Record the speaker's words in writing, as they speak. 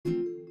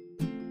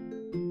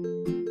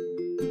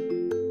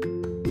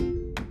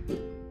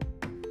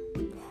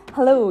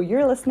Hello,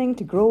 you're listening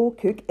to Grow,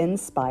 Cook,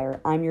 Inspire.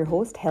 I'm your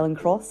host, Helen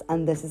Cross,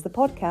 and this is the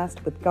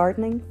podcast with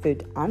gardening,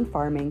 food and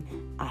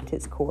farming at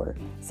its core,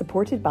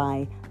 supported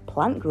by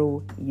Plant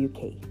Grow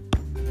UK.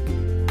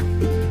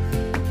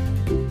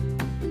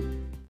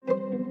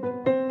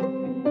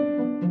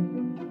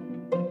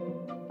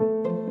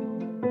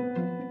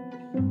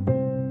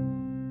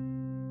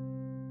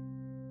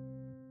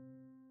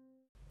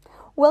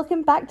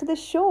 Welcome back to the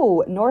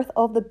show. North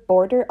of the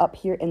border up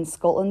here in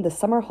Scotland, the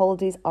summer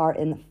holidays are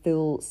in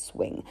full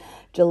swing.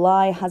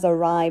 July has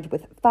arrived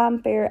with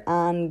fanfare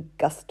and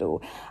gusto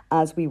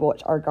as we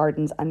watch our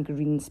gardens and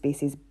green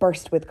spaces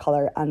burst with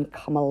colour and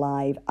come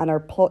alive, and our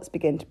plots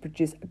begin to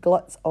produce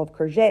gluts of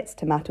courgettes,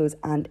 tomatoes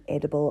and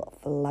edible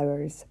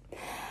flowers.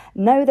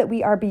 Now that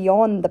we are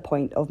beyond the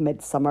point of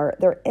midsummer,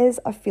 there is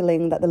a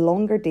feeling that the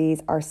longer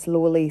days are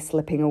slowly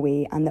slipping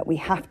away and that we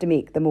have to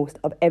make the most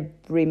of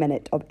every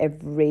minute of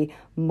every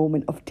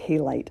moment of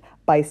daylight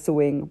by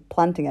sowing,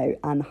 planting out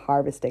and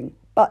harvesting.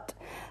 But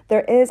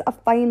there is a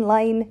fine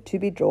line to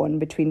be drawn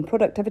between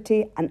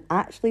productivity and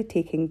actually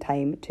taking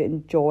time to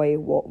enjoy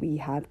what we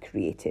have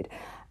created.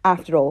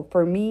 After all,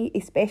 for me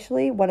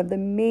especially, one of the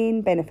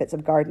main benefits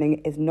of gardening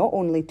is not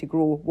only to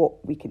grow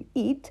what we can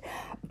eat,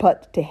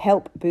 but to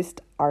help boost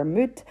our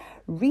mood,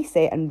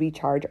 reset and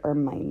recharge our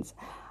minds.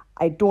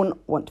 I don't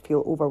want to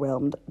feel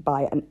overwhelmed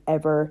by an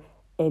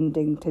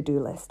ever-ending to-do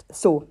list.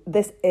 So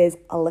this is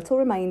a little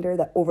reminder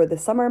that over the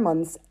summer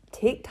months,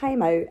 take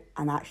time out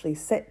and actually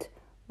sit,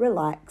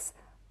 relax,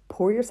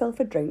 pour yourself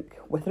a drink,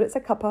 whether it's a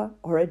cuppa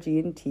or a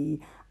G&T,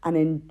 and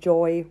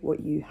enjoy what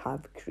you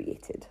have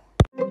created.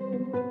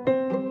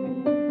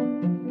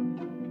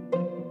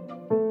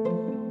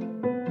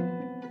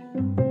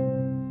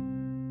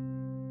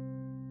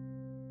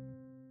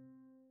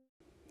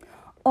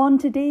 On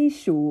today's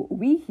show,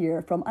 we hear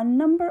from a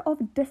number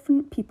of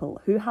different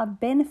people who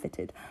have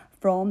benefited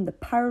from the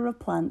power of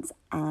plants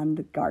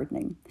and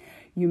gardening.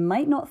 You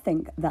might not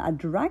think that a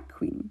drag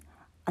queen,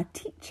 a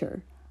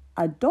teacher,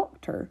 a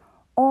doctor,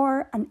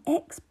 or an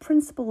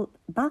ex-principal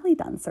ballet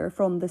dancer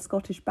from the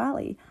Scottish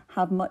Ballet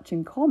have much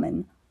in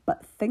common,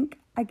 but think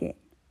again.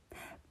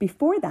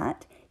 Before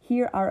that,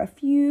 here are a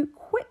few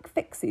quick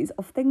fixes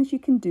of things you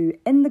can do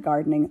in the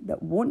gardening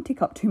that won't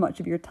take up too much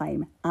of your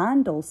time,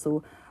 and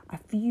also a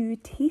few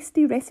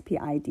tasty recipe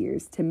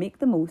ideas to make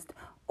the most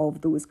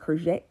of those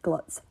courgette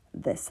gluts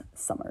this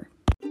summer.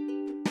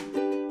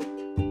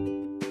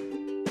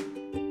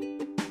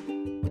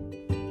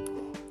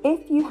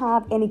 If you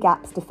have any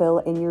gaps to fill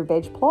in your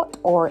veg plot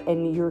or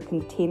in your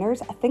containers,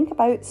 think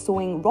about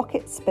sowing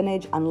rocket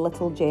spinach and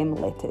little gem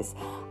lettuce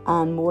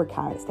and more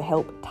carrots to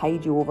help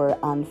tide you over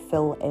and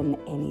fill in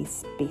any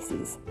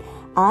spaces.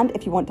 And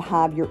if you want to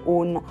have your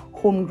own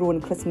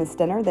homegrown Christmas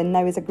dinner, then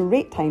now is a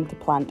great time to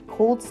plant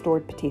cold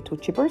stored potato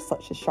tubers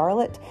such as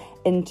Charlotte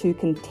into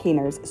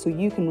containers so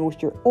you can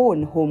roast your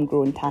own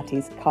homegrown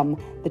tatties come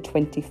the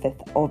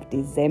 25th of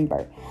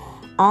December.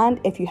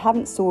 And if you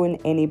haven't sown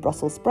any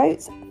Brussels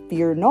sprouts,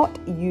 fear not,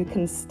 you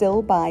can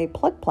still buy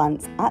plug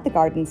plants at the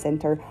garden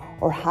centre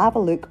or have a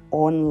look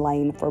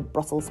online for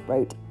Brussels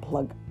sprout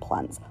plug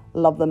plants.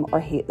 Love them or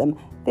hate them,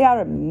 they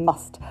are a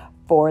must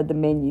for the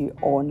menu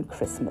on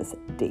Christmas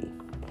Day.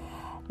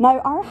 Now,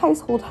 our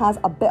household has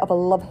a bit of a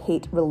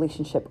love-hate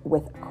relationship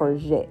with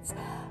courgettes.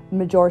 The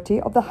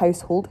majority of the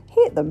household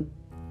hate them.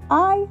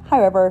 I,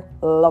 however,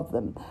 love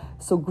them.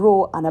 So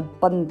grow an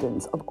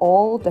abundance of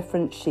all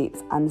different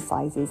shapes and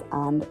sizes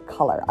and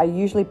colour. I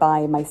usually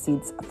buy my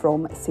seeds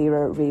from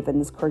Sarah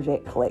Raven's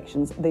courgette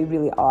collections. They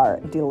really are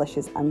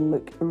delicious and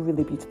look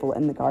really beautiful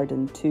in the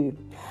garden too.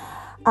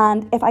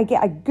 And if I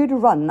get a good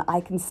run,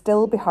 I can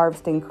still be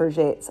harvesting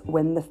courgettes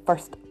when the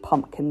first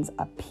pumpkins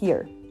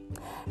appear.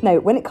 Now,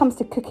 when it comes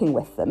to cooking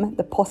with them,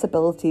 the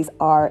possibilities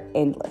are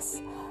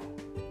endless.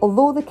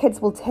 Although the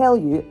kids will tell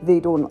you they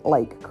don't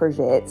like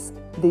courgettes,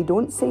 they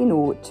don't say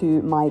no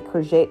to my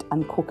courgette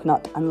and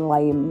coconut and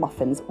lime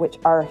muffins, which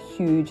are a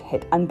huge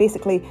hit. And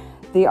basically,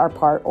 they are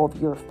part of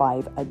your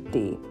 5 a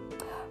day.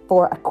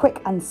 For a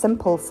quick and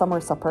simple summer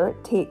supper,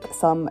 take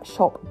some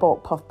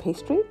shop-bought puff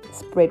pastry,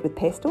 spread with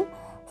pesto,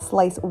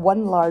 slice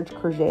 1 large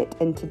courgette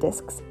into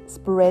discs,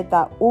 spread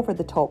that over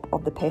the top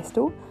of the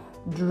pesto,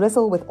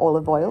 drizzle with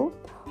olive oil,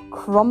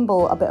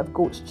 crumble a bit of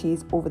goat's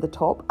cheese over the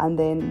top and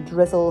then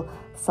drizzle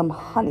some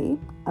honey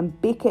and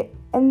bake it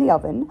in the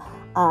oven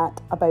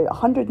at about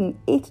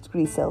 180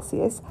 degrees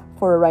Celsius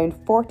for around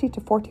 40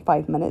 to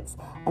 45 minutes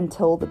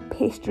until the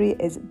pastry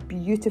is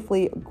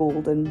beautifully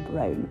golden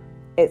brown.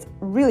 It's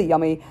really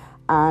yummy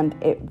and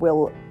it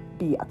will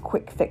be a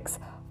quick fix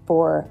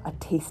for a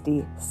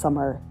tasty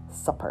summer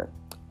supper.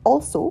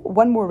 Also,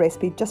 one more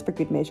recipe just for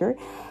good measure.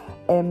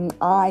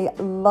 I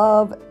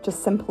love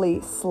just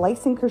simply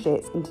slicing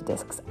courgettes into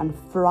discs and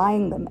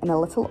frying them in a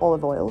little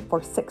olive oil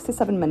for 6 to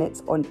 7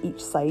 minutes on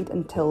each side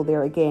until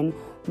they're again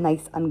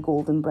nice and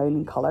golden brown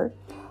in colour.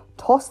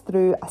 Toss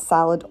through a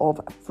salad of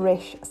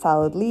fresh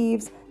salad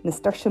leaves,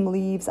 nasturtium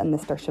leaves and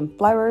nasturtium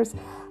flowers,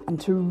 and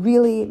to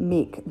really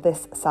make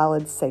this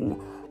salad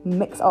sing,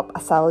 mix up a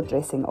salad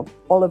dressing of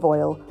olive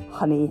oil,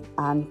 honey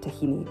and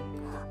tahini.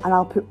 And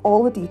I'll put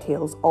all the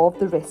details of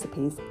the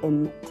recipes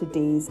in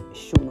today's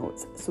show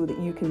notes so that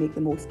you can make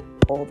the most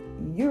of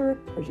your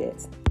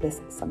courgettes this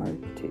summer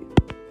too.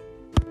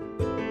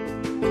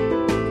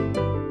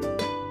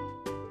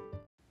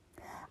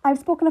 I've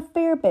spoken a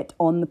fair bit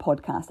on the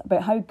podcast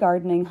about how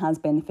gardening has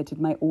benefited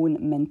my own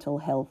mental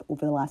health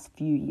over the last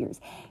few years,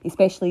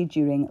 especially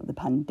during the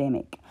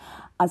pandemic.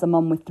 As a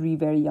mum with 3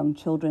 very young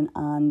children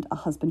and a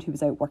husband who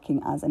was out working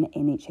as an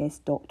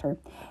NHS doctor,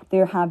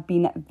 there have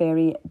been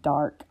very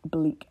dark,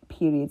 bleak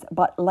periods.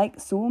 But like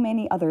so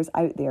many others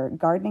out there,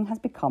 gardening has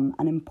become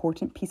an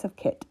important piece of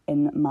kit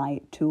in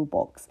my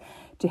toolbox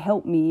to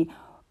help me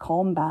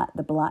combat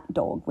the black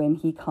dog when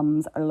he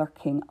comes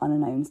lurking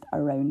unannounced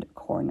around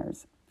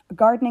corners.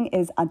 Gardening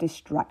is a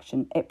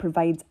distraction. It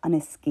provides an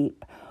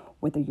escape.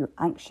 Whether you're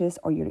anxious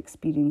or you're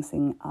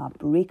experiencing a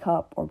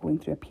breakup or going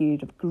through a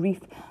period of grief,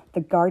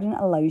 the garden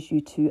allows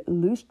you to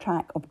lose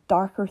track of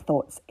darker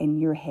thoughts in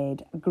your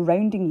head,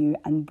 grounding you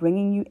and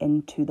bringing you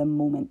into the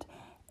moment.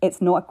 It's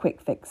not a quick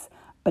fix,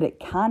 but it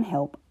can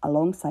help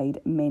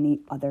alongside many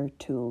other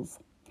tools.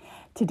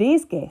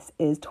 Today's guest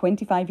is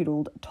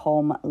 25-year-old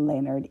Tom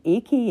Leonard,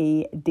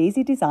 aka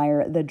Daisy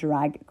Desire, the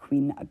drag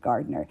queen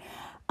gardener.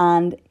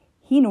 And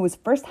he knows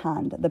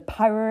firsthand the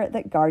power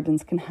that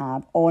gardens can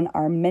have on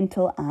our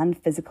mental and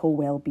physical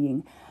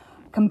well-being.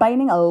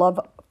 Combining a love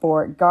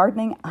for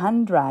gardening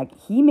and drag,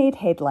 he made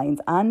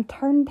headlines and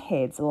turned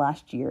heads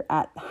last year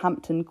at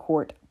Hampton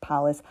Court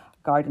Palace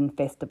Garden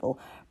Festival,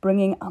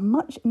 bringing a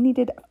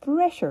much-needed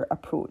fresher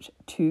approach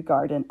to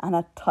garden and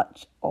a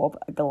touch of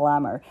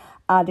glamour,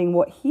 adding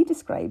what he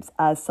describes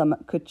as some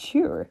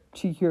couture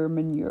to your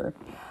manure.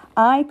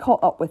 I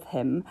caught up with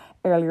him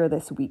earlier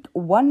this week,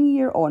 1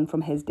 year on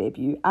from his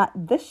debut at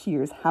this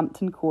year's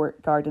Hampton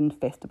Court Garden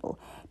Festival,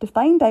 to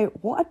find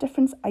out what a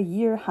difference a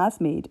year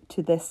has made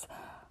to this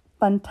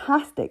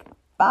fantastic,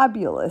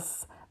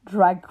 fabulous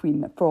drag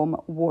queen from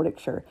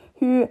Warwickshire,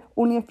 who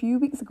only a few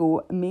weeks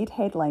ago made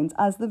headlines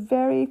as the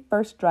very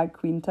first drag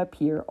queen to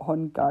appear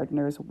on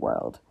Gardener's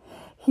World.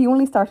 He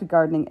only started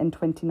gardening in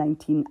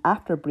 2019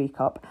 after a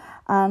breakup,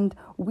 and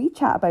we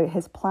chat about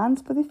his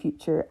plans for the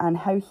future and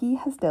how he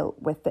has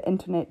dealt with the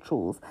internet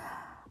trolls.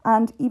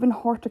 And even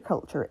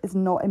horticulture is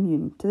not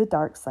immune to the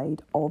dark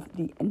side of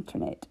the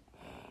internet.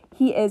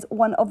 He is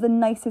one of the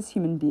nicest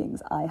human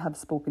beings I have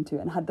spoken to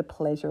and had the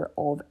pleasure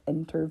of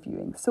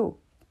interviewing. So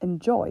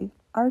enjoy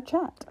our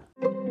chat.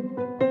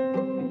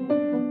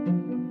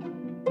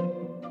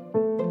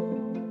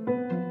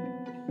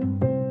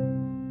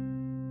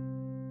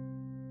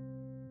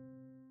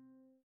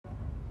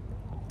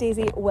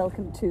 Daisy,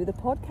 welcome to the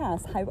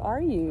podcast. How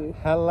are you?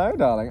 Hello,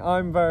 darling.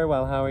 I'm very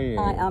well. How are you?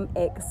 I am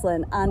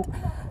excellent. And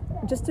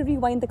just to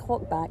rewind the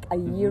clock back a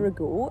year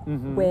ago,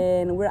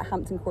 when we're at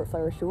Hampton Court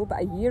Flower Show,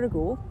 but a year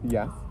ago,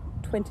 Yes.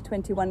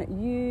 2021,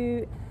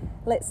 you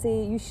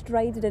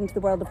strided into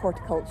the world of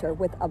horticulture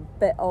with a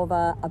bit of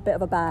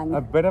a bang.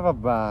 A bit of a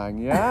bang,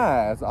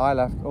 yes. I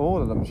left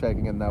all of them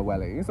shaking in their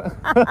wellies.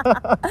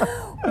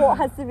 What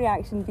has the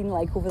reaction been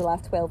like over the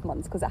last 12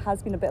 months? Because it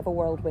has been a bit of a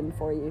whirlwind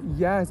for you.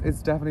 Yes,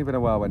 it's definitely been a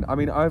whirlwind. I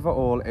mean,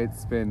 overall,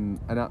 it's been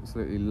an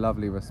absolutely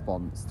lovely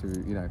response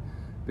to,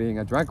 being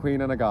a drag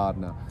queen and a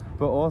gardener.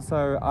 But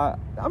also,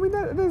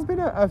 there's been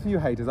a few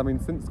haters. I mean,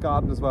 since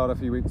Gardener's World a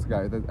few weeks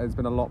ago, there's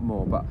been a lot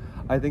more. But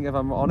I think if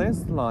I'm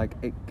honest,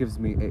 it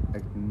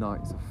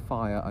ignites a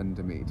fire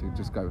under me to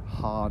just go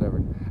harder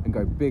and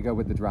go bigger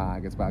with the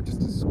drag as well,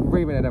 just to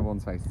scream it in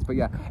everyone's faces. But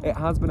yeah, it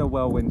has been a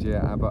whirlwind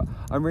year, but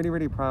I'm really,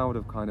 really proud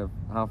of kind of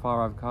how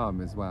far I've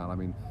come as well. I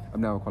mean,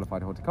 I'm now a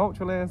qualified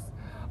horticulturalist.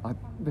 I've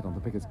been on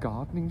the biggest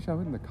gardening show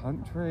in the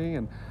country,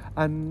 and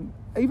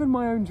even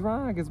my own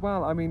drag as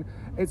well. I mean,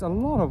 it's a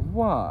lot of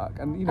work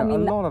and a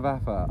lot of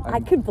effort. And,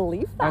 I could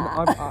believe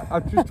that. And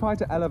I've just tried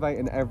to elevate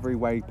in every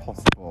way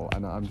possible,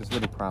 and I'm just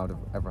really proud of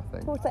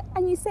everything.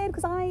 And you said,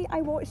 because I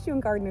watched you on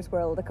Gardener's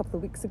World a couple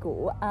of weeks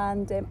ago,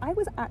 and I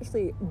was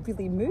actually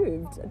really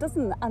moved.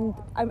 And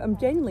I'm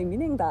genuinely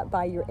meaning that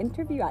by your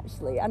interview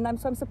actually, and I'm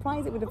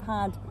surprised it would have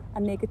had a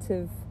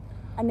negative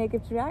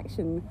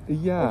reaction.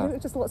 Yeah.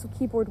 There's just lots of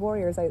keyboard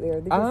warriors out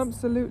there.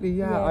 Absolutely,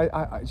 yeah.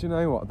 I do you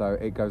know what though?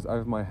 It goes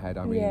over my head.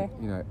 I mean,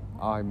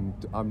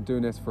 I'm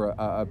doing this for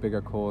a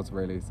bigger cause,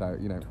 really. So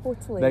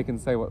Totally. They can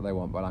say what they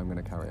want, but I'm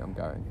going to carry on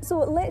going. So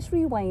let's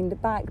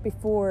rewind back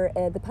before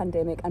the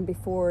pandemic and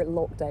before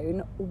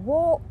lockdown.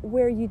 What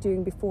were you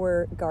doing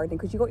before gardening?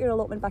 Because you got your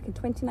allotment back in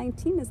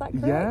 2019. Is that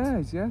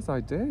correct? Yes, I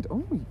did.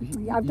 Oh,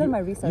 I've done my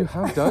research. You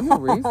have done your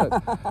research.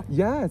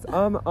 Yes.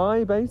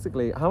 I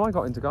basically, how I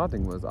got into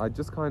gardening was I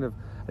just kind of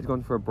had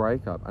gone for a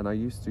breakup, and I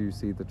used to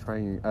see the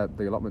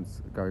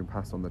allotments going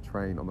past on the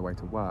train on the way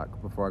to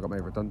work before I got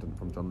made redundant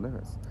from John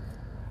Lewis.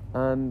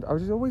 And I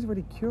was just always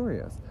really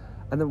curious.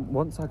 And then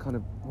once I kind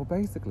of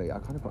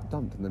got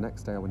dumped, and the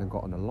next day I went and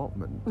got an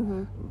allotment.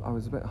 I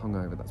was a bit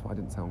hungover. That's why I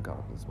didn't say on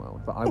Gardener's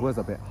World, but I was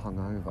a bit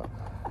hungover.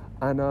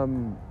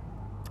 And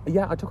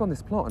I took on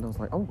this plot, and I was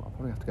like, oh, I'll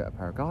probably have to get a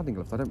pair of gardening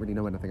gloves. I don't really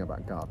know anything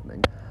about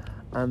gardening.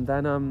 And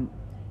then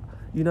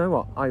you know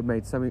what? I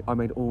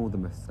made all the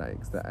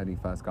mistakes that any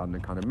first gardener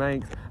kind of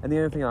makes, and the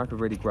only thing I could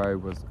really grow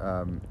was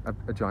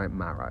a giant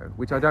marrow,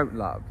 which I don't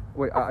love.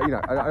 I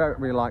don't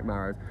really like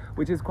marrows,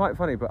 which is quite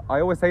funny. But I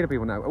always say to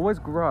people now, always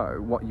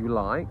grow what you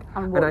like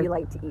and what you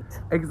like to eat.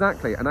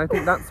 Exactly, and I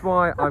think that's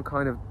why I'm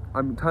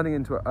turning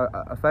into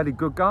a fairly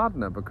good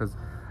gardener, because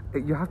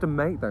you have to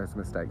make those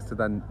mistakes to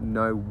then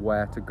know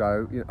where to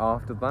go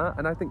after that.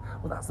 And I think,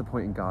 well, that's the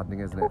point in gardening,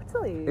 isn't it?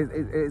 Totally.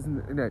 It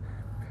isn't,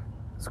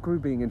 screw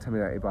being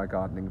intimidated by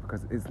gardening,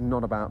 because it's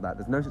not about that.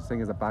 There's no such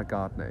thing as a bad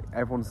gardener.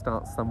 Everyone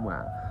starts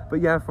somewhere. But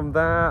yeah, from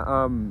there,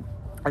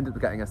 ended up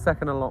getting a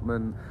second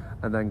allotment,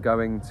 and then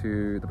going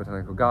to the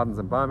Botanical Gardens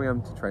in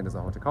Birmingham to train as a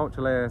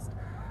horticulturalist.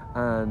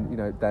 And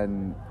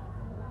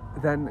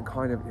then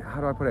kind of,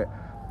 how do I put it?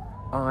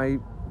 I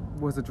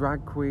was a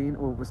drag queen,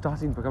 or was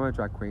starting to become a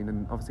drag queen,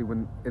 and obviously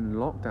when in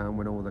lockdown,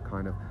 when all the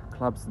kind of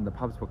clubs and the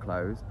pubs were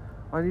closed,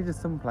 I needed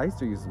some place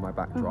to use as my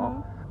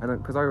backdrop. And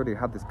because I already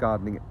had this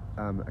gardening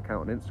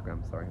account on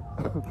Instagram,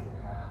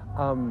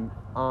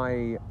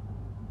 I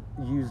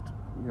used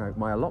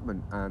my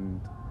allotment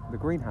and the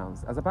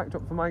greenhouse as a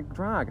backdrop for my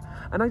drag.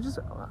 And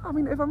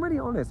if I'm really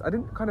honest, I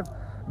didn't kind of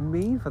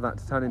mean for that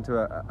to turn into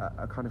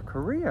a kind of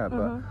career,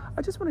 but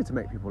I just wanted to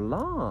make people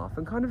laugh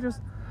and kind of just,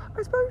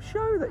 I suppose,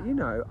 show that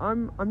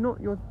I'm not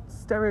your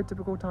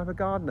stereotypical type of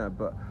gardener,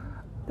 but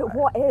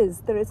what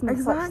is? There is no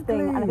such thing.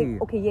 And I Exactly.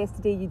 think, okay, yes,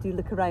 today you do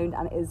look around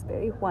and it is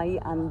very white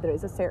and there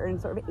is a certain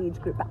sort of age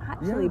group, but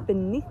actually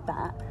beneath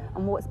that,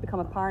 and what's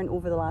become apparent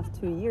over the last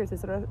 2 years,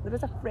 is there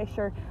is a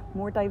fresher,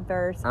 more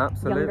diverse,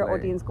 younger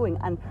audience going.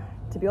 And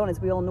to be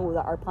honest, we all know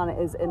that our planet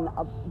is in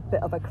a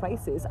bit of a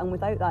crisis, and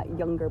without that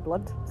younger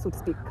blood, so to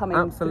speak,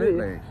 coming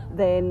through,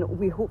 then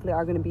we hopefully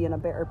are going to be in a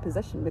better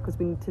position, because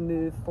we need to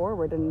move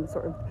forward and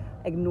sort of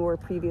ignore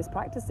previous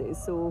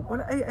practices. So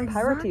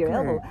power to your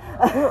elbow.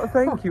 Well,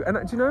 thank you. And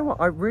do you know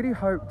what? I really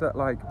hope that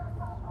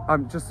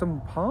I'm just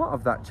some part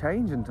of that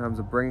change in terms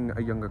of bringing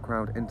a younger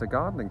crowd into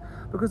gardening,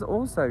 because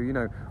also,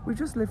 we've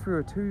just lived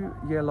through a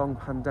 2-year-long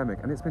pandemic,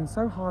 and it's been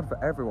so hard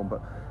for everyone,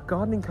 but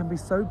gardening can be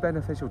so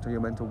beneficial to your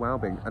mental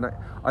well-being. And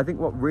I think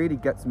what really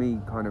gets me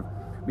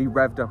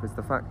revved up is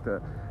the fact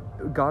that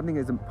gardening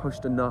isn't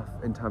pushed enough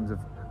in terms of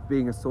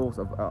being a source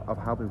of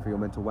helping for your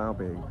mental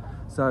well-being.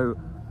 So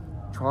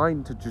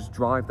trying to just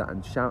drive that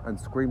and shout and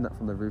scream that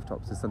from the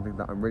rooftops is something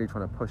that I'm really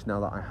trying to push now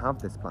that I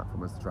have this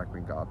platform as the Drag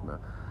Queen Gardener.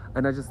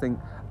 And I just think,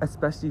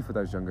 especially for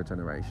those younger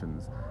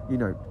generations,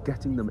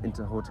 getting them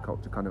into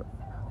horticulture kind of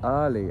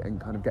early and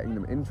kind of getting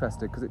them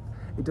interested, because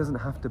it doesn't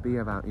have to be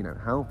about,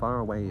 how far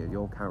away are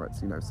your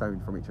carrots,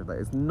 sown from each other.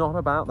 It's not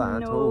about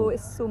that at all. No,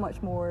 it's so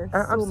much more.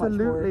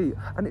 Absolutely.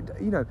 And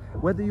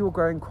whether you're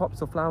growing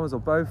crops or flowers or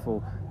both,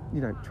 or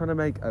trying to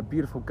make a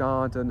beautiful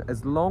garden,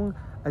 as long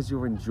as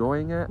you're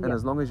enjoying it and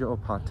as long as you're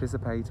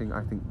participating,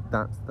 I think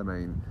that's the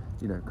main,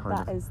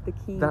 That is the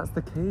key. That's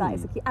the key. That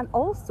is the key. And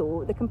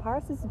also the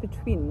comparisons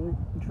between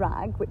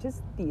drag, which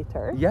is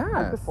theatre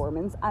and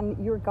performance, and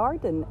your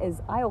garden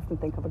is, I often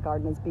think of a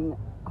garden as being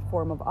a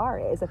form of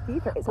art. It is a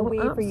theatre. It's a way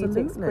for you to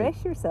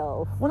express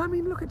yourself. Well,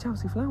 look at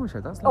Chelsea Flower Show.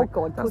 That's like,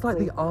 that's like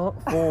the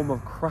art form of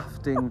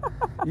crafting,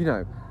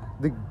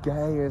 the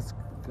gayest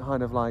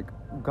kind of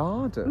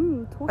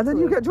garden. Totally. And then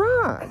you get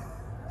drag.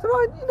 So,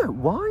 why not?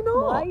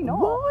 Why not?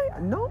 Why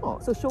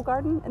not? So, show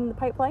garden in the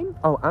pipeline?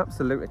 Oh,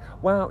 absolutely.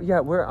 Well, yeah,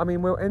 we're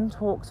in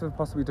talks of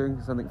possibly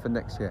doing something for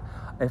next year.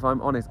 If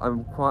I'm honest,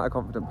 I'm quite a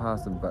confident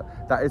person, but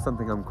that is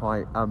something I'm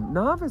quite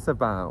nervous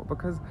about,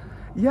 because,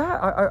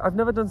 I've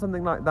never done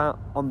something like that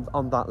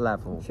on that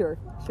level. Sure.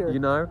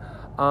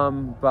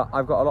 But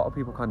I've got a lot of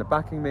people kind of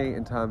backing me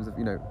in terms of,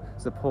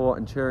 support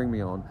and cheering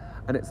me on.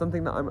 And it's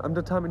something that I'm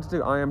determined to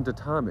do. I am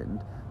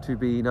determined to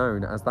be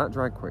known as that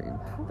drag queen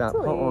that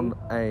put on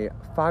a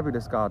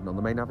fabulous garden on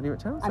the main avenue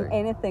at Chelsea. And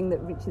anything that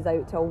reaches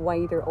out to a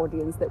wider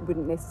audience that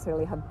wouldn't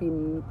necessarily have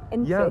been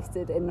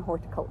interested in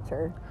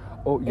horticulture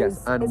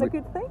is a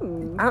good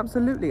thing.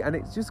 Absolutely. And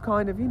it's just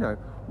kind of,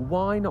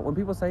 why not? When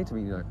people say to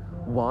me,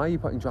 why are you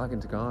putting drag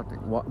into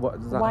gardening? What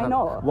does that Why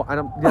not?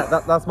 And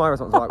that's my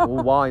response. Like,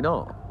 well, why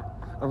not?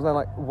 I was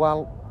like,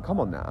 well, come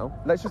on now.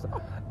 Let's just...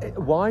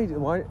 Why?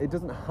 It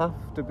doesn't have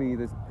to be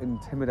this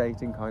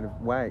intimidating kind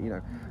of way.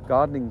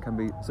 Gardening can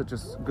be such a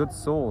good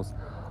source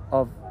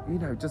of,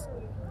 just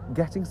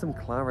getting some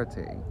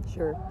clarity.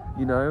 Sure.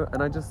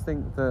 And I just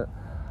think that,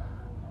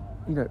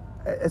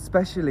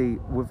 especially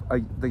with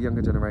the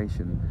younger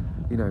generation,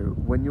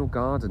 when you're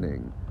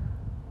gardening,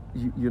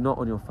 you're not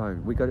on your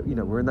phone. We go,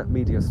 we're in that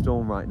media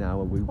storm right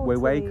now, and we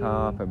wake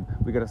up and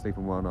we go to sleep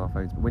and we're on our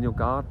phones. But when you're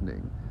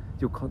gardening,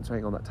 you're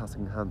concentrating on that task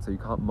in hand, so you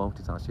can't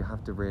multitask. You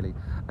have to really,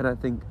 and I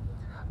think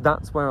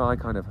that's where I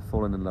kind of have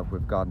fallen in love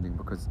with gardening,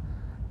 because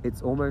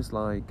it's almost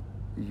like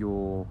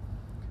you're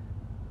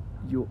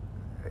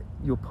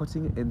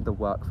putting in the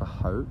work for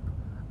hope,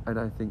 and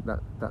I think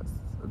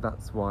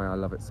that's why I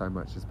love it so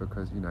much, is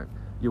because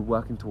you're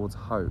working towards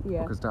hope.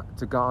 Because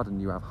to garden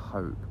you have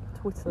hope.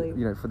 Totally.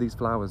 You know, for these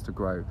flowers to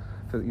grow,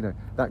 for, you know,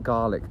 that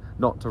garlic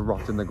not to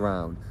rot in the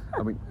ground.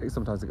 I mean,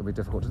 sometimes it can be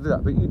difficult to do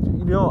that, but you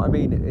know what I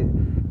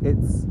mean.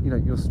 It's, you know,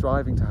 you're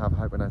striving to have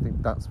hope, and I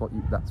think that's what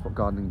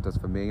gardening does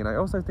for me, and I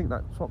also think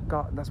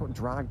that's what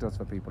drag does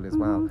for people as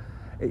well.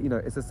 You know,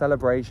 it's a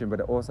celebration, but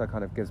it also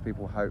kind of gives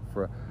people hope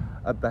for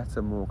a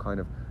better, more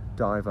kind of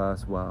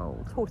diverse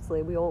world.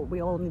 Totally. We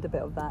all need a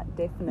bit of that.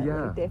 Definitely.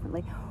 Yeah.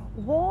 Definitely.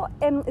 What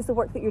is the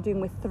work that you're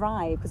doing with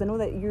Thrive? Because I know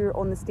that you're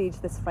on the stage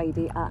this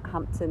Friday at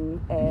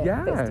Hampton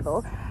Yes.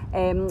 Festival.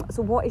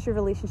 So what is your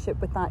relationship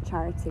with that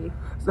charity?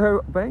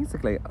 So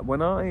basically,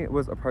 when I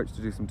was approached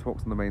to do some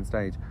talks on the main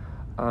stage,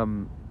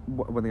 when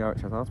the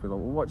RHS asked me, well,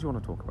 what do you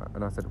want to talk about?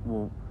 And I said,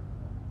 well,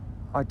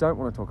 I don't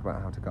want to talk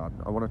about how to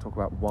garden. I want to talk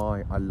about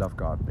why I love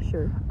gardening.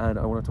 Sure. And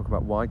I want to talk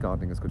about why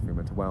gardening is good for your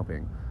mental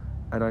well-being.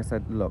 And I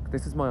said, look,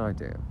 this is my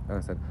idea. And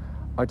I said,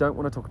 I don't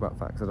want to talk about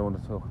facts. I don't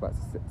want to talk about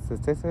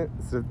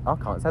statistics. I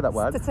can't say that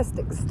word.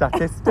 Statistics.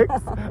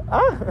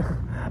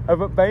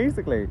 But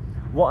basically,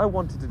 what I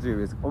wanted to do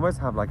is almost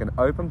have like an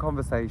open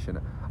conversation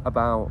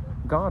about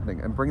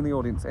gardening and bring the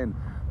audience in.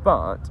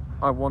 But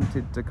I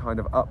wanted to kind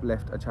of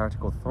uplift a charity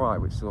called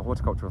Thrive, which is a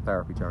horticultural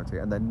therapy charity,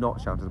 and they're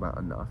not shouted about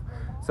enough.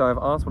 So I've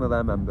asked one of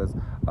their members,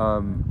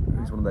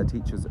 who's one of their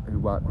teachers who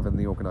work within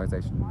the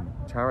organisation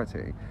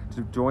charity,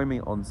 to join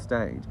me on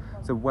stage.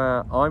 So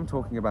where I'm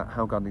talking about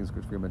how gardening is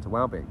good for your mental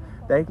well-being,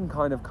 they can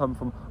kind of come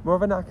from more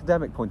of an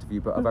academic point of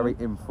view, but a very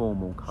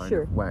informal kind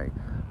of way.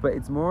 But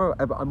it's more,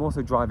 I'm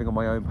also driving on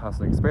my own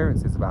personal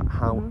experiences about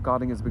how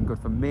gardening has been good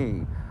for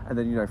me. And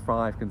then, you know,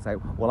 Thrive can say,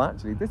 well,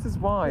 actually, this is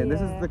why, and this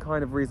is the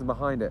kind of reason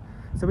behind it.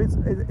 So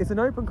it's an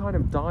open kind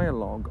of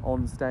dialogue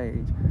on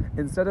stage.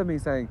 Instead of me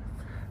saying,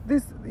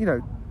 this, you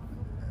know,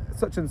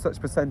 such and such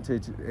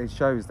percentage, it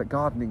shows that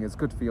gardening is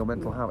good for your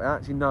mental health.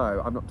 Actually,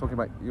 no, I'm not talking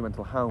about your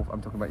mental health.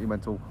 I'm talking about your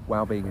mental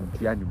well-being in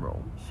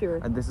general. Sure.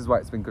 And this is why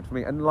it's been good for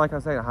me. And like I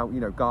say, how, you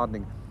know,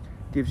 gardening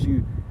gives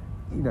you,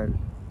 you know,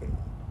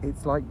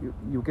 it's like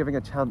you're giving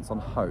a chance on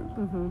hope.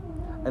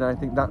 And I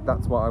think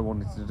that's what I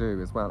wanted to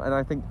do as well. And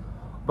I think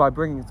by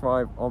bringing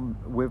Thrive on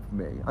with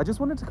me, I just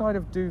wanted to kind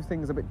of do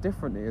things a bit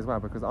differently as well,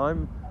 because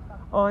I'm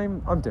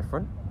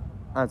different,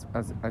 as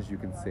you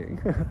can see.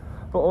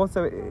 But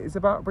also it's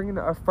about bringing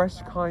a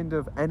fresh kind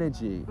of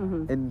energy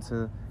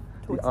into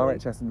the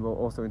RHS and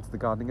also into the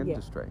gardening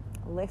industry.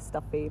 Less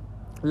stuffy.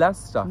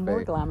 Less stuffy.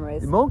 More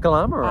glamorous. More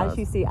glamorous. As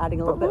you say,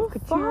 adding a little bit of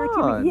couture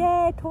to it.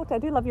 Yeah, totally. I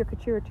do love your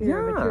couture to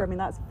your mature. I mean,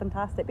 that's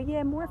fantastic. But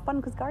yeah, more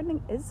fun, because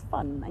gardening is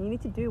fun and you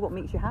need to do what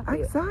makes you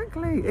happy.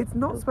 Exactly. It's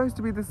not supposed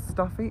to be this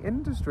stuffy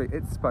industry.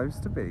 It's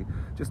supposed to be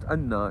just a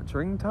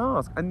nurturing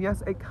task. And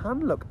yes, it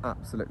can look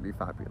absolutely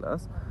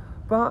fabulous.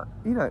 But,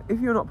 you know, if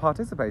you're not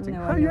participating,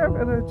 how are you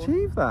ever going to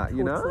achieve that,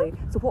 you know?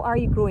 So what are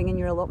you growing in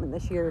your allotment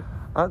this year?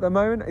 At the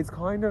moment, it's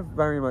kind of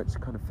very much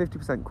kind of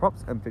 50%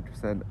 crops and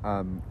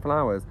 50%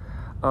 flowers.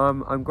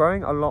 I'm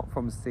growing a lot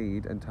from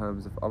seed in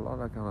terms of a lot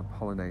of kind of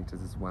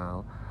pollinators as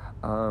well.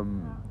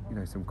 You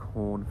know, some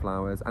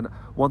cornflowers. And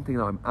one thing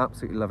that I'm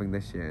absolutely loving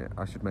this year,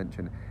 I should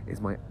mention,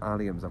 is my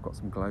alliums. I've got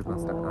some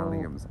Globemaster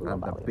alliums,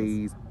 and the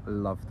bees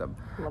love them.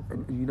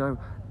 And you know,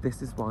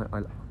 this is why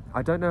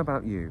I don't know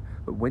about you,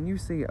 but when you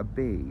see a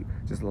bee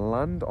just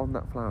land on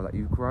that flower that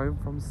you've grown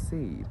from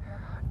seed,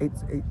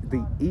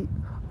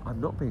 I'm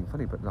not being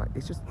funny, but like,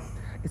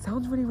 it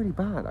sounds really, really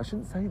bad. I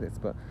shouldn't say this,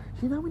 but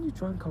you know when you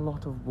drank a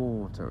lot of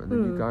water and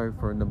then you go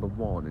for a number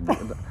one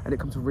and it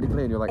comes really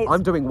clear and you're like,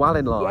 I'm doing well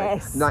in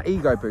life. And that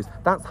ego boost.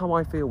 That's how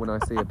I feel when I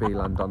see a bee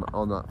land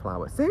on that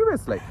flower.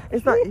 Seriously.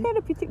 It's really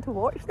therapeutic to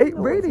watch them. It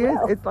really is.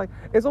 It's like,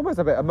 it's almost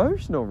a bit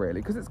emotional, really,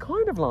 because it's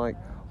kind of like,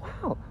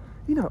 wow,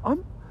 you know,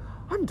 I'm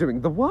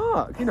doing the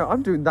work. You know,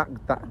 I'm doing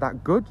that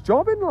good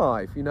job in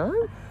life, you know?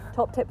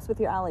 Top tips with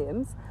your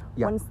alliums.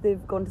 Once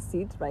they've gone to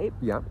seed, right?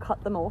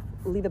 Cut them off,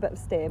 leave a bit of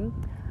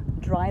stem,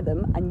 dry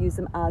them, and use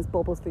them as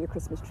baubles for your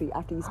Christmas tree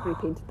after you spray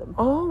painted them.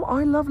 Oh,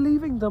 I love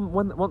leaving them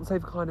once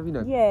they've kind of, you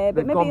know,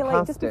 but maybe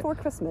like just before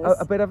Christmas.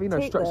 A bit of, you know,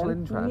 structural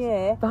interest.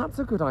 Yeah. That's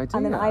a good idea.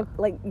 And then I've,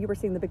 like you were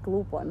saying, the big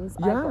globe ones.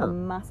 I've got a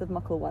massive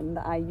muckle one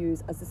that I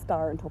use as a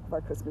star on top of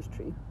our Christmas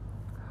tree.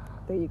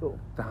 There you go.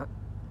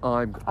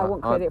 I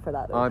want credit for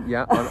that though.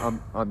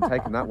 I'm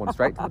taking that one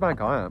straight to the bank.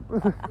 I am.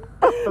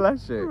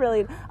 Bless you.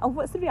 Brilliant. And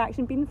what's the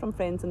reaction been from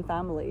friends and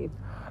family?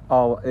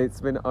 Oh,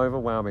 it's been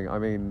overwhelming. I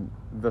mean,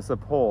 the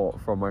support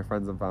from my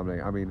friends and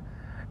family. I mean,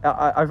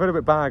 I feel a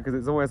bit bad because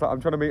it's always like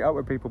I'm trying to meet up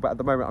with people, but at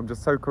the moment I'm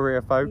just so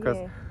career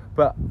focused.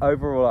 But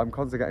overall, I'm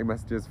constantly getting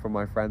messages from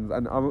my friends,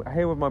 and I'm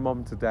here with my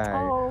mom today.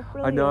 Oh,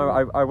 brilliant. I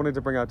know. I wanted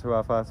to bring her to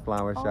her first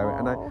flower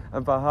show,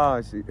 and for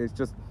her, it's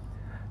just.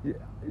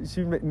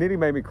 She nearly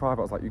made me cry,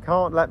 but I was like, you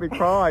can't let me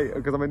cry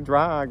because I'm in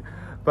drag.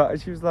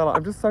 But she was like,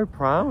 I'm just so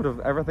proud of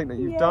everything that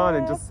you've done,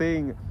 and just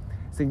seeing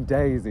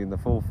Daisy in the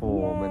full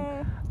form,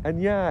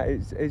 and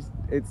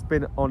it's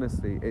been,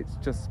 honestly, it's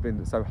just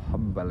been so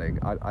humbling.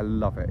 I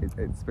love it.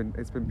 It's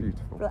been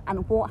beautiful.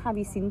 And what have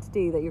you seen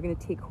today that you're going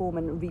to take home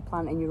and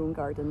replant in your own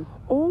garden?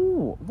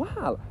 Oh,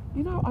 well,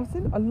 you know, I've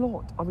seen a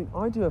lot. I mean,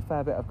 I do a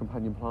fair bit of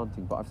companion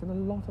planting, but I've seen a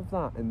lot of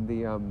that in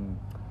the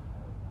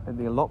in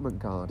the allotment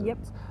gardens. Yep.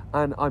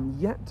 And I'm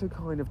yet to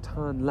kind of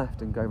turn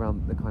left and go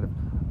around the kind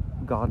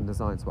of garden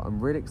design spot. I'm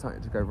really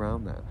excited to go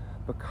around there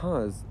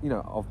because, you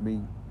know, of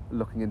me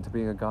looking into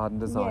being a garden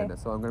designer.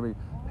 Yeah. So I'm going to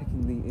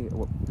be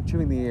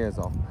chewing the ears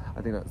off.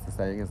 I think that's the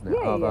saying, isn't it?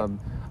 Yeah, of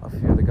a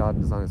few of the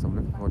garden designers. So I'm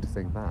looking forward to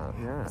seeing that.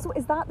 Yeah. So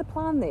is that the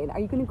plan then? Are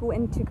you going to go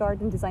into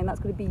garden design? That's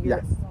going to be your,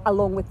 Yes.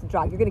 along with the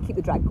drag. You're going to keep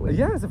the drag going.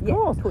 Yes, of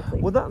course.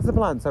 Totally. Well, that's the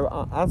plan.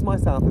 So as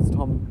myself as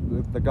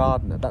Tom the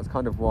gardener, that's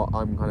kind of what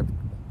I'm kind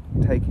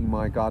of taking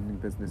my gardening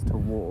business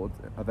towards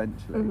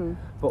eventually. Mm-hmm.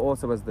 But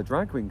also as the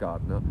drag queen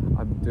gardener,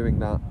 I'm doing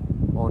that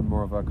on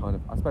more of a kind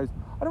of, I suppose,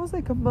 I don't want to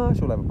say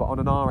commercial level, but on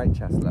an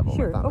RHS level,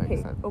 Sure. if that Okay.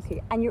 makes sense.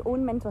 Okay. And your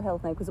own mental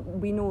health now, because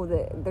we know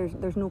that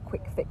there's no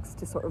quick fix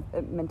to sort of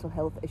mental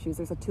health issues.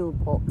 There's a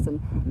toolbox, and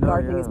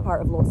gardening is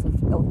part of lots of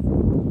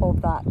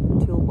that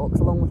toolbox,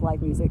 along with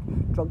live music,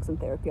 drugs, and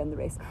therapy, and the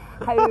rest.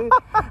 How?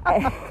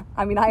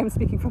 I mean, I am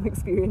speaking from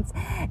experience.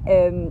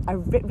 I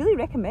really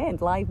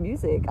recommend live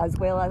music as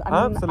well as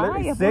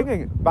Absolutely,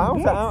 singing,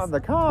 bounce it out in the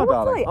car,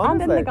 totally, darling.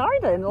 and in the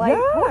garden, like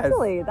Yes.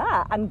 totally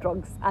that, and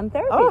drugs and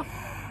therapy. Oh.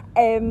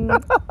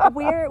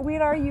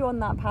 Where are you on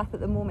that path at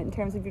the moment in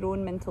terms of your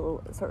own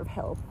mental sort of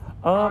health?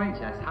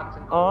 RHS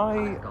Hampton Court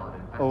Palace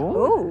Garden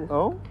Festival.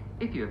 Oh.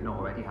 If you have not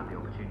already had the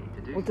opportunity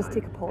to do We'll just so,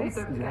 take a pause. please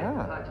don't forget Yeah.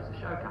 to purchase a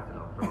show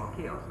catalogue from our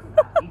kiosks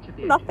at each of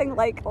the Nothing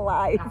like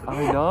live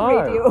I know.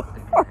 radio.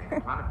 including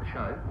the plan of the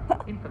show,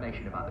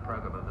 information about the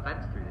programme of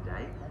events through the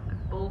day, and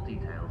full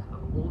details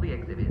of all the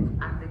exhibits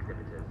and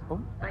exhibitors. Oh.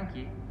 Thank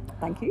you.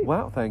 Thank you.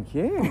 Well, thank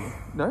you.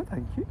 No,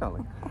 thank you,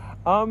 darling.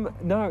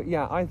 No,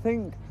 yeah, I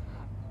think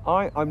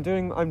I'm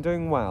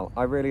doing well.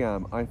 I really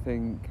am. I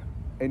think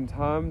in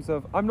terms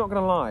of, I'm not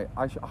going to lie.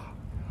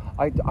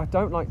 I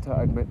don't like to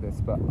admit this,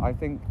 but I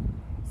think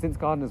since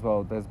Gardener's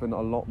World, there's been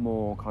a lot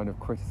more kind of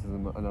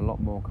criticism and a lot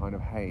more kind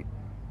of hate.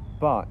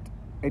 But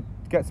it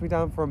gets me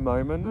down for a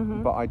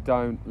moment, but I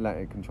don't let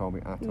it control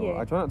me at all. Yeah.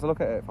 I try not to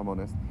look at it, if I'm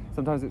honest.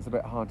 Sometimes it's a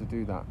bit hard to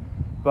do that.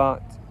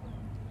 But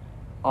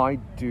I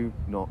do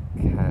not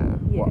care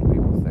what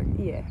people think.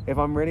 Yeah. If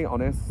I'm really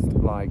honest,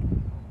 like,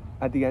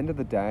 at the end of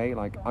the day,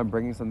 like, I'm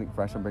bringing something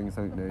fresh, I'm bringing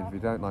something new. If you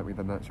don't like me,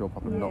 then that's your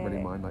problem, not really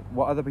Yeah. mine. Like,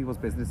 what other people's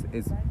business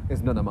is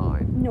none of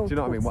mine. No, Do you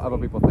know what I mean? What other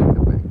totally. people think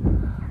of me.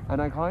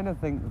 And I kind of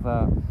think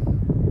that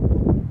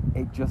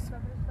it just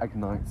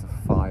ignites a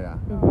fire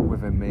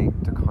within me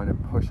to kind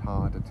of push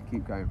harder, to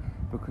keep going,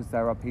 because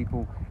there are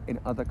people in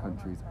other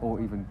countries,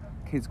 or even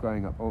kids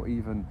growing up, or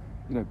even,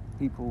 you know,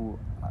 people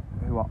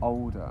who are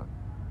older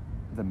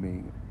than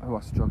me, who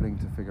are struggling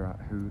to figure out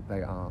who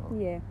they are.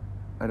 Yeah.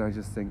 And I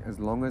just think, as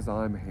long as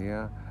I'm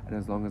here, and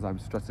as long as I'm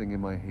strutting in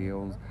my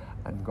heels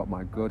and got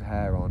my good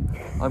hair on,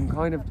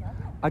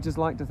 I just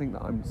like to think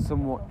that I'm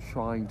somewhat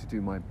trying to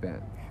do my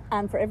bit.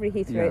 And for every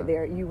hater Yeah. out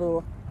there, you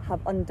will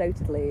have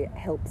undoubtedly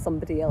helped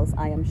somebody else,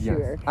 I am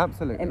sure. Yes,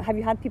 absolutely. Have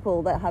you had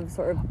people that have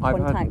sort of I've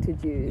had-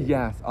 contacted you?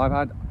 Yes, I've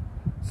had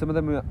some of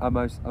the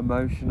most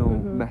emotional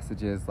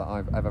messages that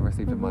I've ever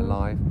received in my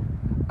life,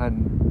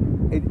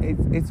 and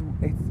it's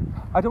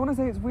I don't want to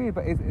say it's weird,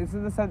 but it's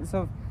in the sense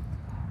of,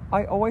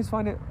 I always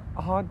find it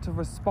hard to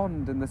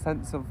respond in the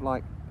sense of,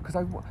 like, because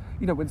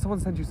when someone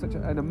sends you such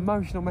an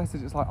emotional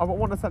message, it's like, I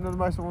want to send an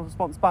emotional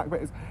response back,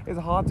 but it's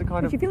hard to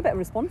kind But of. you feel a bit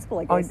responsible,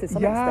 I guess, to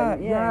some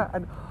extent. Yeah,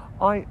 and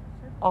I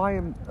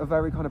am a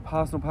very kind of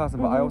personal person,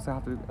 but I also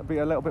have to be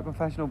a little bit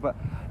professional. But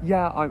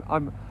yeah,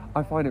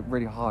 I find it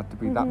really hard to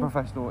be that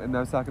professional in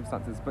those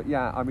circumstances. But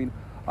yeah, I mean,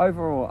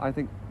 overall, I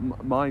think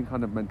my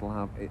kind of mental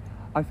health,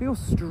 I feel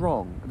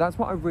strong. That's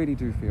what I really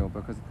do feel,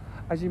 because,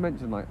 as you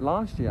mentioned, like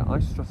last year, I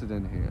strutted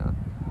in here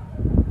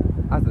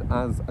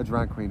as a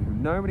drag queen who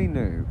nobody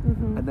knew,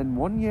 and then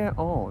 1 year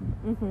on,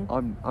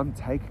 I'm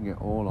taking it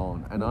all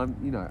on, and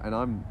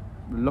I'm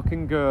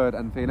looking good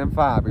and feeling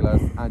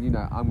fabulous, and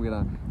I'm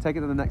gonna take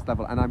it to the next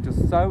level, and I'm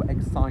just so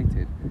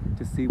excited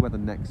to see where the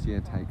next year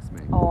takes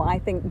me. Oh, I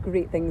think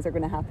great things are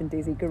going to happen,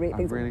 Daisy. Great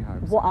things. I really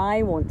hope so. What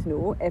I want to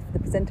know, if the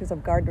presenters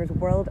of Gardener's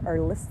World are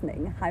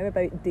listening, how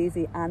about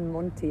Daisy and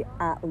Monty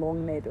at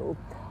Longmeadow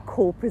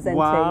co-presenting?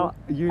 Well,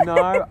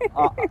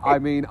 I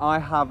mean, I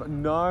have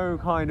no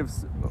kind of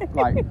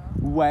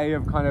way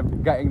of kind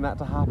of getting that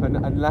to happen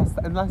unless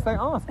they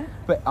ask.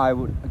 But I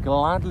would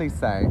gladly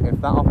say, if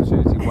that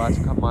opportunity were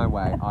to come my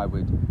way, I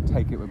would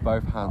take it with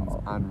both hands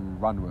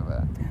and run with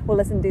it. Well,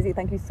 listen, Daisy,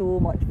 thank you so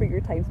much for your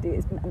time today.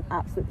 It's been an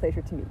absolute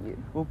pleasure to meet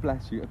you. Well,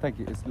 bless you. Thank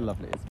you. It's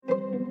lovely.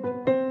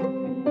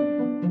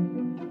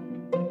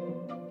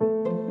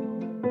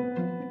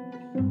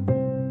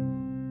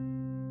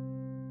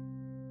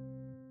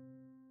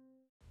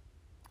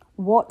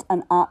 What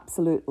an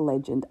absolute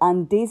legend.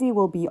 And Daisy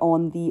will be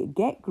on the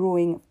Get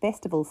Growing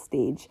Festival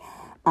stage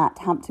at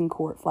Hampton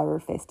Court Flower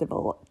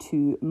Festival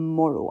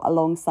tomorrow,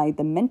 alongside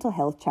the mental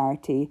health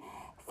charity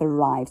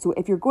Thrive. So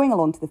if you're going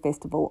along to the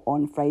festival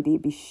on Friday,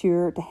 be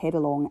sure to head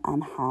along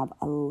and have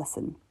a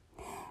listen.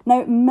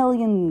 Now,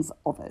 millions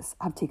of us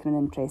have taken an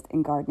interest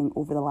in gardening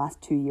over the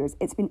last 2 years.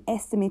 It's been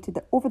estimated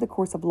that over the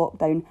course of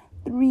lockdown,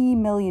 3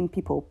 million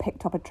people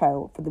picked up a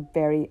trowel for the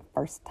very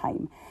first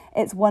time.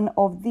 It's one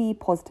of the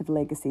positive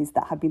legacies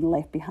that have been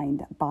left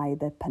behind by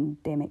the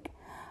pandemic.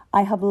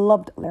 I have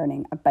loved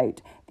learning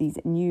about these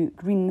new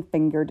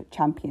green-fingered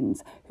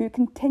champions who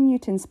continue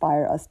to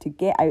inspire us to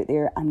get out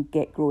there and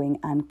get growing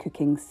and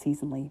cooking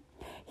seasonally.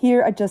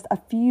 Here are just a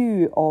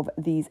few of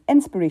these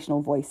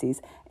inspirational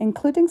voices,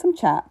 including some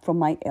chat from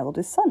my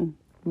eldest son.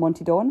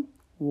 Monty Don,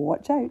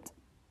 watch out.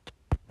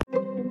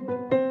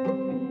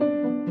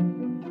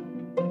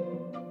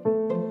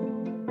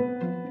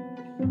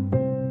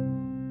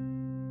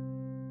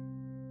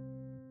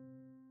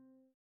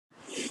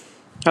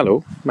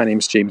 Hello, my name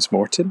is James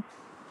Morton,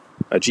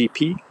 a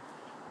GP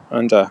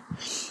and a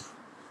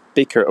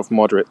baker of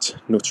moderate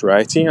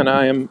notoriety, and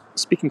I am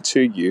speaking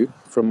to you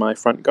from my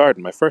front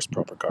garden, my first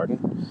proper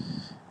garden,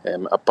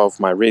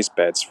 above my raised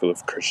beds full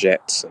of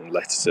courgettes and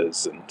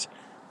lettuces and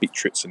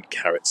beetroots and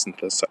carrots and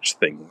such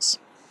things.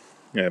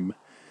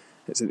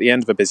 It's at the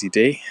end of a busy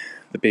day,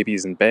 the baby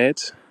is in bed,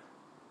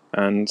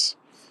 and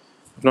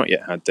I've not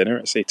yet had dinner,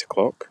 it's 8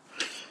 o'clock,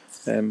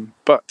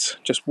 but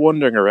just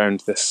wandering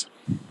around this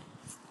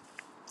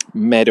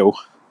meadow,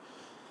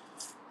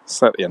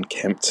 slightly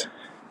unkempt,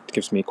 it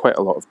gives me quite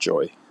a lot of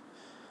joy.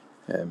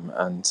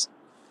 And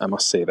I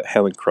must say that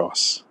Helen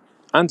Cross,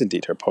 and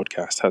indeed her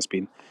podcast, has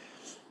been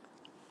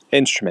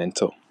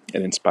instrumental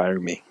in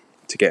inspiring me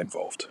to get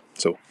involved.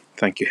 So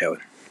thank you,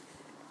 Helen.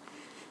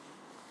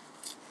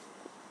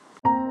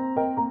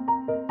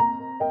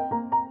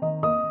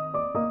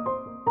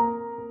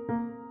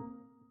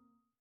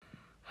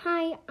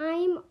 Hi,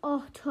 I'm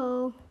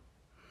Otto.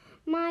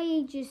 My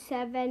age is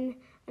 7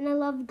 and I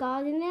love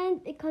gardening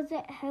because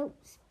it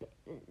helps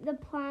the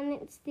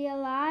planet stay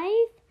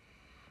alive.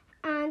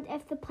 And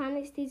if the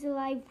planet stays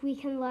alive, we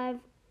can live.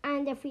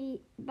 And if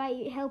we,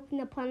 by helping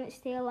the planet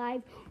stay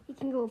alive, we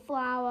can grow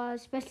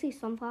flowers, especially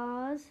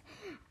sunflowers.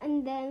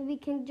 And then we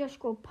can just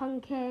grow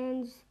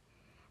pumpkins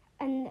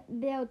and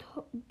build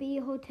bee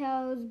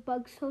hotels,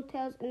 bugs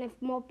hotels. And if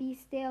more bees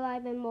stay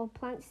alive and more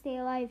plants stay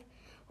alive,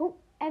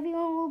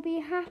 everyone will be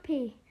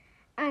happy.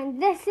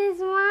 And this is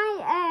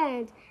my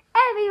end.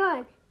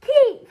 Everyone,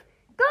 keep,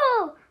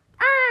 go,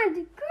 and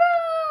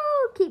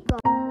grow. Keep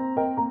going.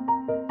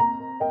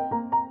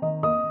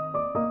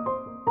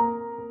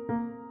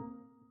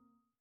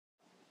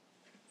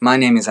 My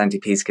name is Andy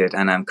Peasgood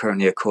and I'm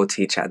currently a core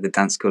teacher at the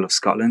Dance School of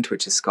Scotland,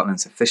 which is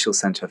Scotland's official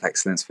centre of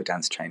excellence for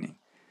dance training.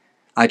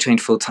 I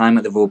trained full-time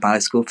at the Royal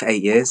Ballet School for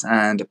 8 years,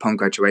 and upon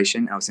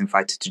graduation I was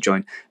invited to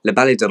join Le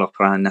Ballet de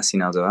l'Opéra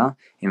National d'Art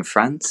in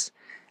France.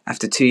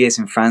 After 2 years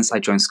in France, I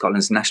joined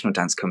Scotland's national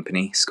dance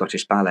company,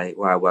 Scottish Ballet,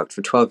 where I worked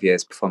for 12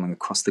 years performing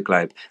across the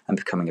globe and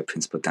becoming a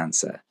principal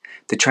dancer.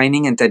 The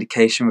training and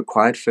dedication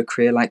required for a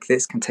career like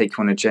this can take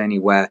you on a journey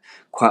where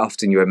quite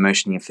often you're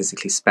emotionally and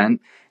physically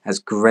spent, has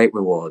great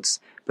rewards,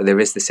 but there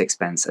is this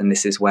expense, and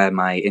this is where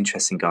my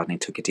interest in gardening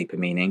took a deeper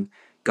meaning.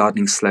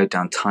 Gardening slowed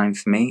down time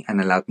for me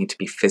and allowed me to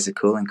be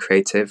physical and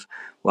creative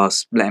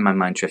whilst letting my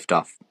mind drift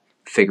off,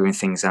 figuring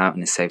things out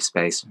in a safe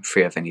space,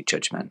 free of any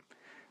judgment.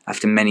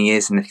 After many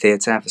years in the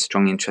theatre, I have a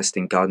strong interest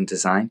in garden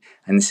design,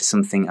 and this is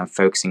something I'm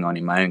focusing on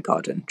in my own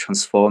garden,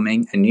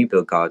 transforming a new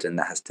build garden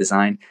that has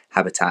design,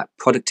 habitat,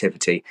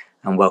 productivity,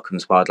 and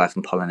welcomes wildlife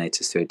and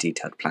pollinators through a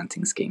detailed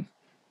planting scheme.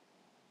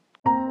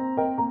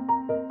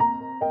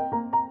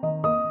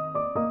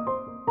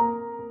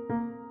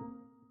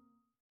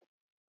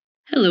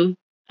 Hello,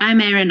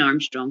 I'm Erin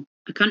Armstrong,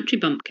 a country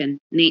bumpkin,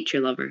 nature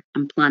lover,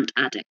 and plant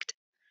addict.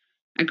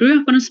 I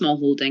grew up on a small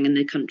holding in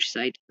the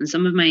countryside, and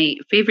some of my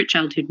favourite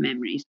childhood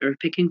memories are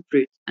picking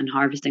fruit and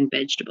harvesting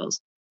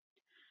vegetables.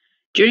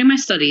 During my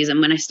studies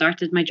and when I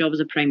started my job as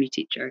a primary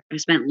teacher, I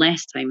spent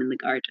less time in the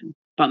garden,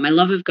 but my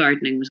love of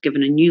gardening was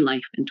given a new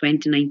life in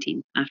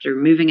 2019 after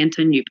moving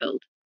into a new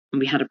build, and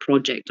we had a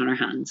project on our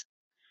hands.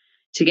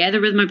 Together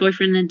with my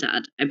boyfriend and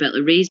dad, I built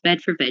a raised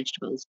bed for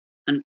vegetables,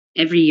 and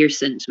every year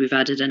since we've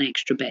added an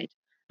extra bed,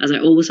 as I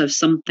always have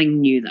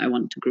something new that I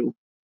want to grow.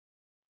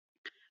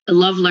 I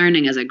love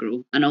learning as I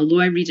grow, and although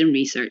I read and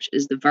research,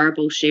 is the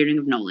verbal sharing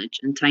of knowledge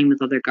and time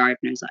with other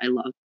gardeners that I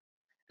love.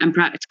 I'm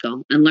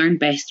practical and learn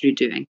best through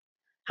doing.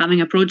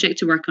 Having a project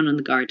to work on in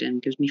the garden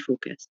gives me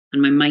focus,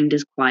 and my mind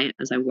is quiet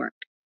as I work.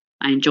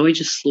 I enjoy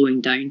just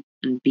slowing down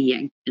and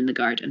being in the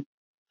garden.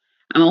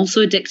 I'm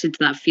also addicted to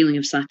that feeling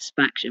of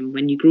satisfaction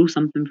when you grow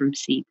something from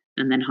seed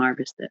and then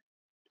harvest it.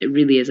 It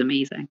really is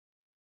amazing.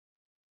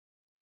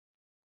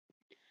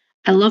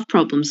 I love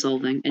problem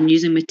solving and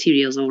using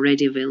materials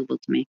already available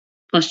to me,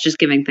 plus just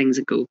giving things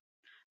a go.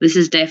 This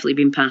has definitely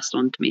been passed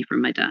on to me from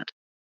my dad.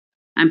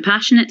 I'm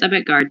passionate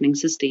about gardening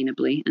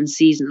sustainably and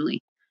seasonally,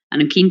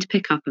 and I'm keen to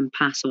pick up and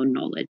pass on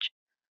knowledge.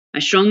 I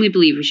strongly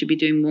believe we should be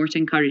doing more to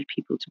encourage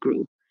people to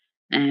grow,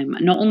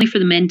 not only for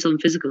the mental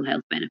and physical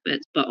health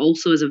benefits, but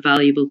also as a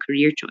valuable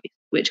career choice,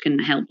 which can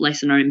help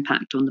lessen our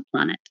impact on the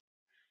planet.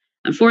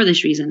 And for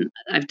this reason,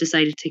 I've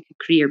decided to take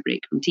a career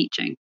break from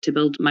teaching to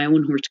build my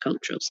own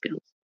horticultural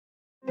skills.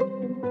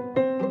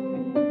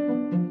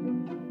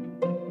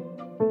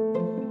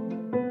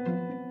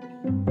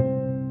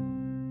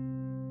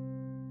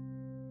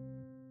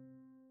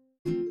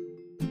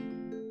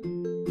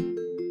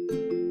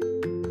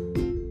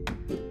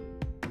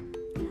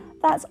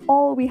 That's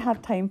all we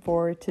have time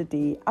for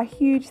today. A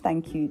huge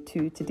thank you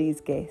to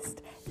today's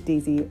guest,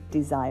 Daisy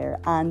Desire,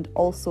 and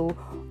also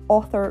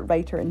author,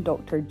 writer and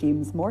doctor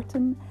James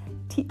Morton,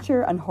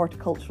 teacher and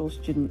horticultural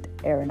student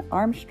Erin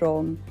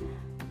Armstrong,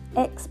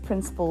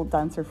 ex-principal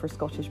dancer for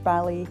Scottish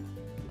Ballet,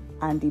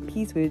 Andy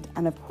Peasewood,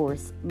 and of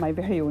course, my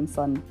very own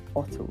son,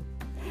 Otto.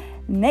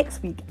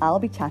 Next week, I'll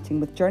be chatting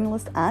with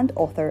journalist and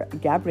author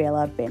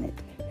Gabriella Bennett,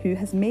 who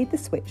has made the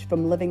switch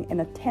from living in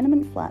a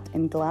tenement flat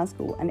in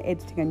Glasgow and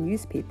editing a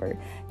newspaper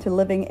to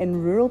living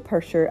in rural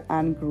Perthshire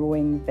and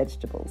growing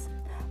vegetables.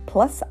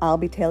 Plus, I'll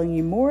be telling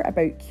you more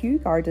about Kew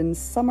Gardens'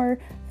 summer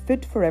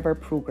Food Forever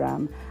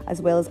programme,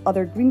 as well as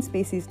other green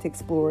spaces to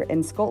explore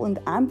in Scotland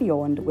and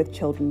beyond with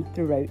children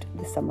throughout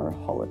the summer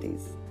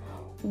holidays.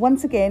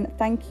 Once again,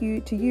 thank you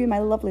to you, my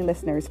lovely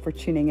listeners, for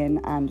tuning in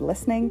and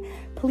listening.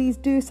 Please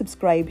do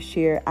subscribe,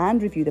 share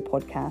and review the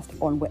podcast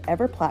on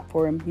whatever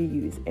platform you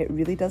use. It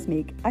really does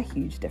make a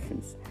huge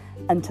difference.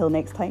 Until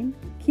next time,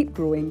 keep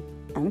growing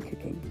and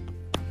cooking.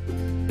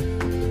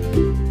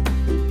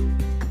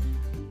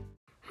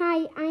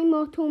 Hi, I'm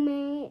Otto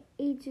May,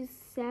 ages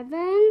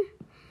 7.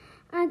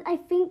 And I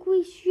think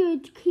we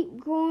should keep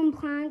growing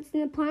plants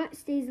and the plant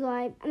stays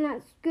alive, and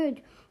that's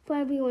good for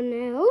everyone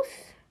else.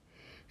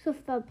 So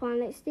if the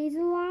planet stays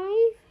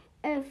alive,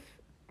 if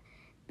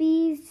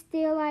bees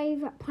stay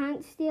alive,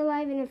 plants stay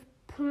alive, and if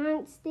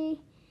plants stay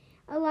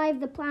alive,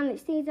 the planet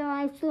stays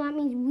alive, so that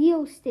means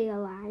we'll stay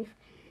alive.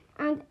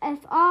 And if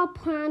our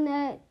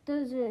planet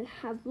doesn't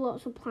have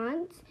lots of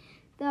plants,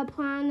 the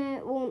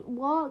planet won't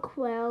work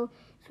well,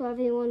 so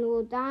everyone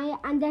will die.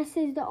 And this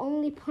is the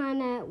only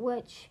planet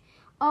which,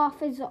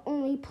 Earth is the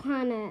only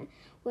planet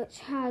which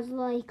has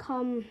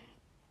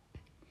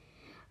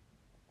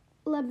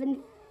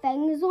living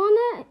things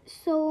on it,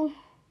 so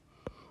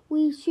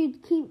we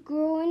should keep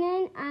growing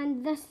it.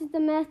 And this is the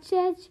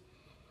message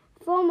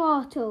from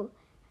Otto: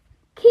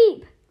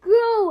 keep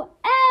growing.